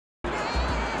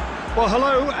Well,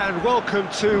 hello and welcome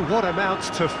to what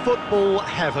amounts to football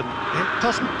heaven. It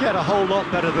doesn't get a whole lot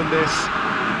better than this.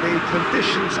 The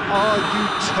conditions are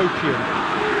utopian.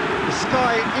 The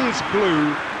sky is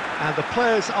blue and the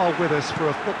players are with us for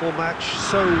a football match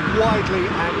so widely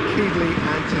and keenly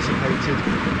anticipated.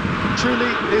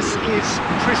 Truly, this is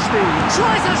pristine.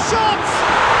 Tries a shot!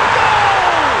 Goal!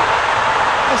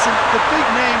 Listen, the big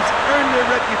names earn their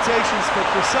reputations for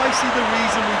precisely the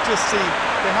reason we've just seen.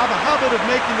 They have a habit of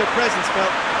making their presence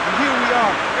felt, and here we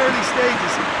are, early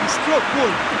stages. He struck one,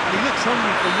 and he looks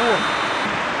hungry for more.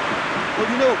 Well,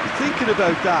 you know, thinking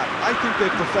about that, I think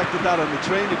they perfected that on the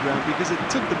training ground because it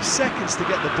took them seconds to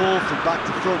get the ball from back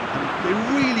to front, and they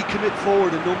really commit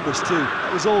forward in numbers too.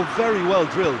 That was all very well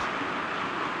drilled.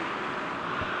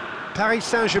 Paris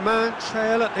Saint-Germain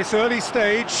trail at this early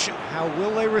stage. How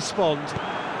will they respond?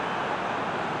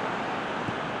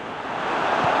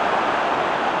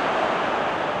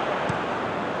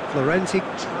 Florenzi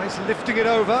tries lifting it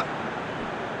over.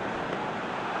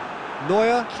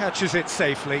 Neuer catches it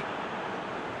safely.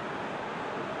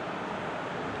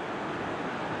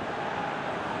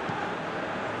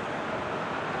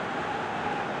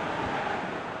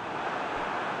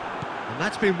 And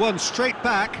that's been won straight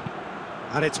back.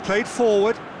 And it's played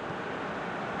forward.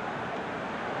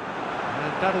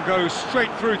 And that'll go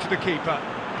straight through to the keeper.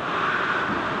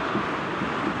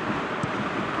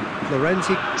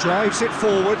 Florenzi drives it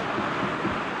forward.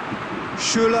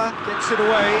 Schuller gets it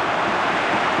away.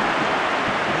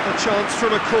 Another chance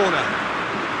from a corner.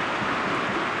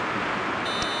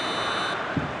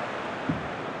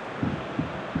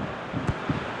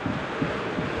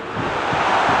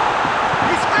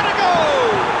 He's had a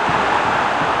goal!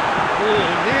 Oh,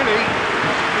 nearly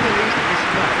is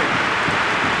nothing.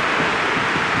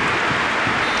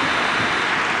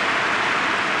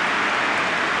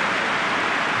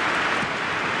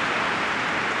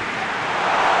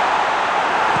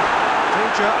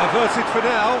 Averted for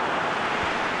now.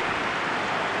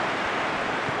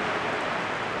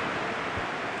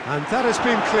 And that has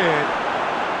been cleared.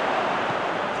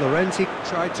 Florenzi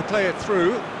tried to play it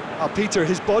through. Peter,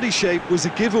 his body shape was a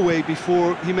giveaway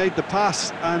before he made the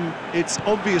pass, and its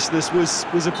obviousness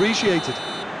was appreciated.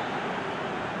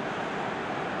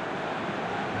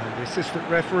 And the assistant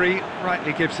referee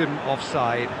rightly gives him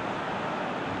offside.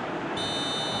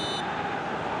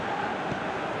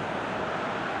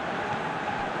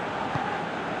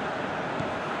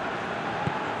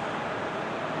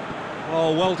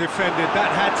 Oh, well defended,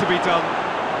 that had to be done.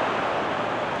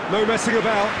 No messing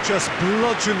about, just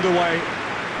bludgeoned away.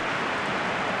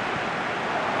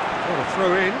 What a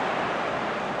throw in.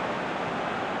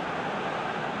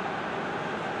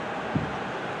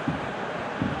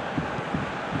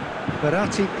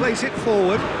 Verratti plays it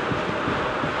forward.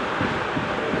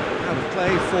 Out of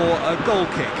play for a goal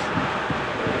kick.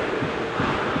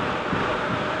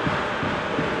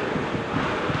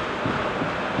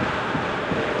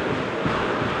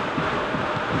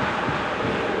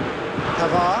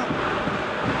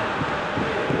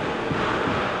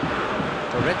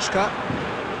 Torechka.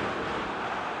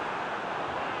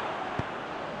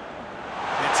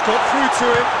 It's got through to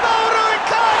him. Mauro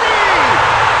Icardi!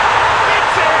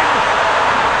 It's in!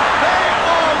 They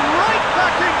are right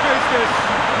back in business.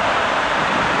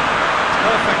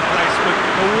 Perfect placement.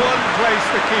 The one place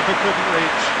the keeper couldn't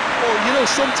reach. Well, you know,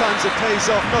 sometimes it pays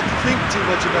off not to think too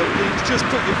much about things, just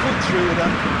put your foot through it,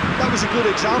 and that was a good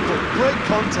example. Great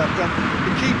contact, and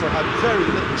the keeper had very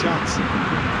little chance.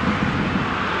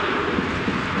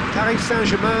 Paris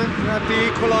Saint-Germain grabbed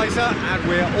the equaliser, and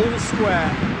we're all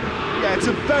square. Yeah, it's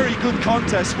a very good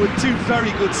contest with two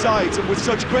very good sides, and with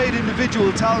such great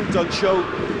individual talent on show,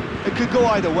 it could go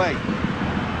either way.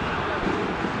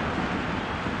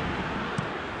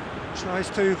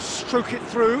 Tries to stroke it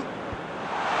through.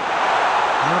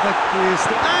 And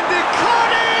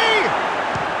Icardi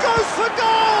goes for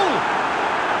goal!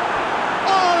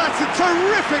 Oh, that's a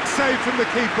terrific save from the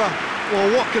keeper. Well,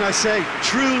 what can I say?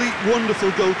 Truly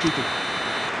wonderful goalkeeping.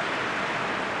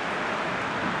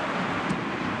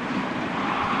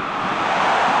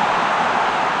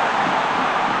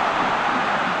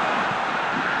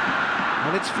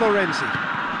 And it's Florenzi.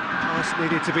 Pass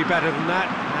needed to be better than that,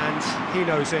 and he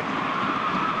knows it.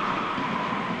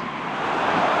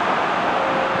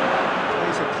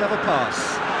 Clever pass.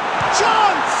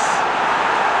 Chance!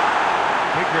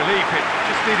 Big relief, it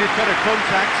just needed better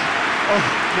contact. Oh,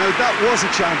 no, that was a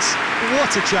chance.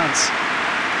 What a chance.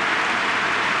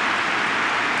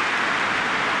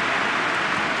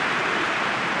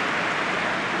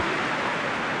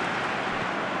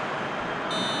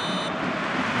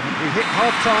 We hit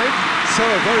half-time, so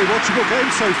a very watchable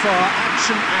game so far.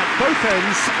 tension at both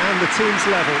ends and the team's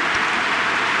level.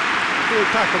 We're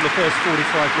back on the first 45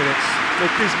 minutes. Look,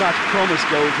 this match promised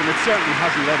goals, and it certainly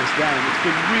hasn't let us down. It's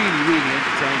been really, really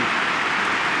entertaining.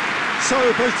 So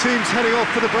both teams heading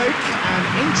off for the break.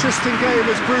 An interesting game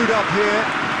has brewed up here,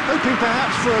 hoping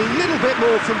perhaps for a little bit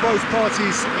more from both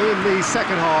parties in the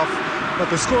second half,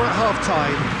 but the score at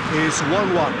half-time is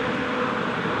 1-1.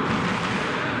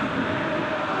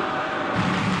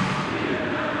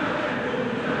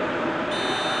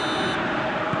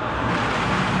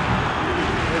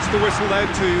 There's the whistle then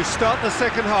to start the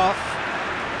second half.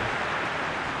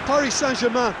 Paris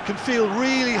Saint-Germain can feel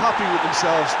really happy with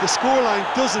themselves. The scoreline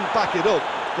doesn't back it up,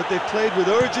 but they've played with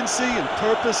urgency and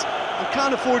purpose and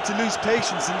can't afford to lose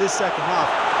patience in this second half.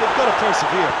 They've got to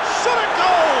persevere. Shot at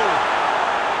goal!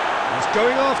 He's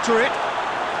going after it.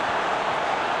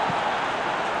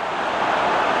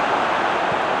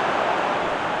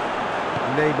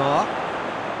 Neymar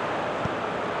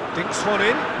dinks one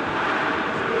in.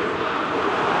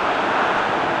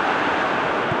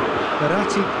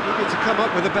 Verratti needed to come up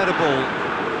with a better ball.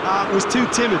 Was too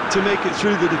timid to make it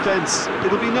through the defence.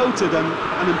 It'll be noted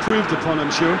and improved upon, I'm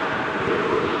sure.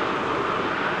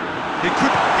 He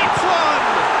could hit one!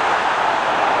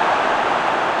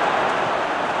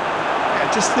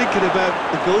 Yeah, just thinking about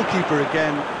the goalkeeper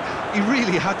again, he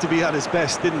really had to be at his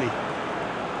best, didn't he?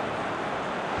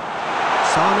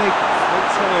 Sane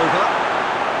floats one over.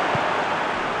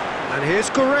 And here's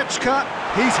Goretzka.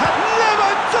 He's had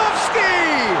Lewandowski!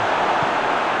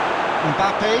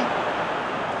 Mbappe.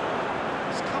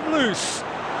 It's come loose.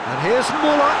 And here's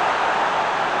Muller.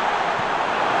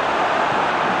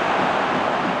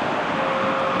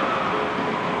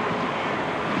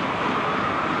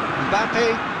 Mbappe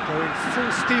going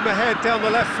full steam ahead down the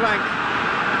left flank.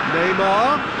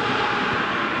 Neymar.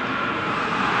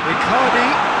 Icardi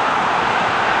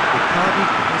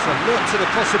has alert to the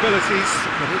possibilities,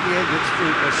 but in the end it's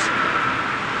fruitless.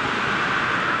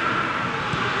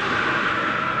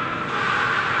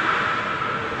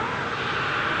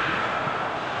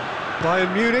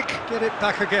 Bayern Munich get it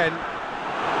back again.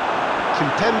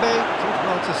 Kimpembe did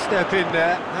well to step in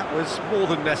there. That was more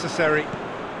than necessary.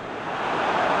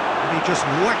 And he just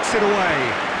whacks it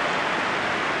away.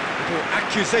 Little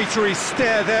accusatory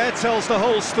stare there tells the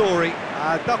whole story.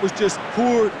 That was just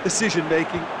poor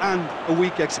decision-making and a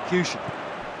weak execution.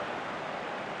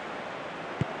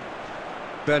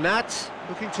 Bernat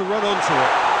looking to run onto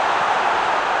it.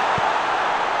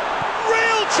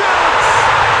 Real chance!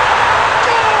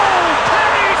 Goal!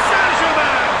 Paris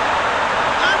Saint-Germain!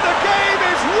 And the game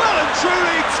is well and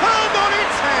truly turned on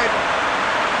its head.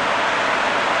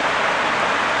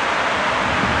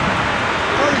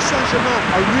 Paris Saint-Germain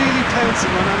are really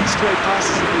pouncing on any stray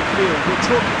passes in midfield. We're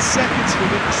talking seconds from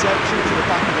interception to the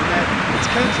back of the net. It's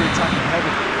counter-attacking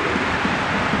heaven.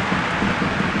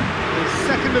 The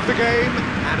second of the game,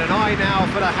 and an eye now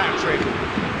for the hat-trick.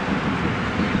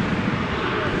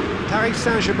 Paris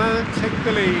Saint-Germain take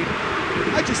the lead.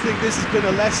 I just think this has been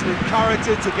a lesson in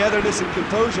character, togetherness and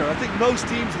composure. I think most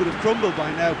teams would have crumbled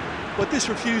by now, but this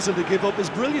refusal to give up is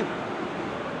brilliant.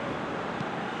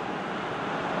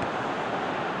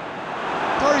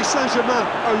 Paris Saint-Germain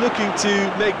are looking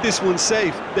to make this one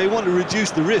safe. They want to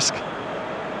reduce the risk.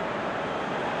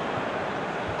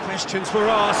 Questions were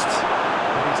asked,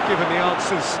 and he's given the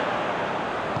answers.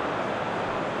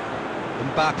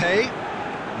 Mbappe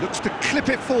looks to clip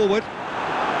it forward.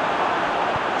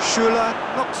 Schuller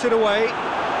knocks it away.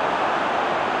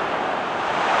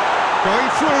 Going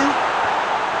through.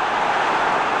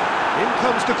 In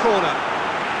comes the corner.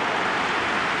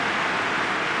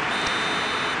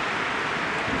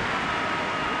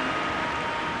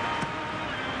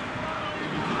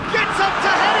 Gets up to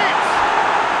head it!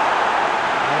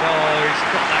 And oh, he's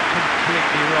got that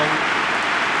completely wrong.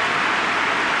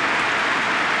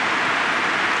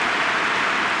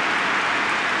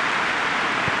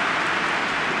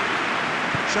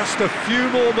 Just a few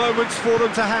more moments for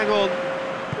them to hang on.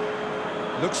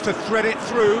 Looks to thread it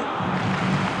through.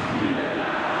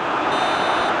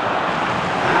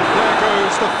 And there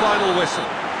goes the final whistle.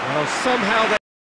 Well, somehow they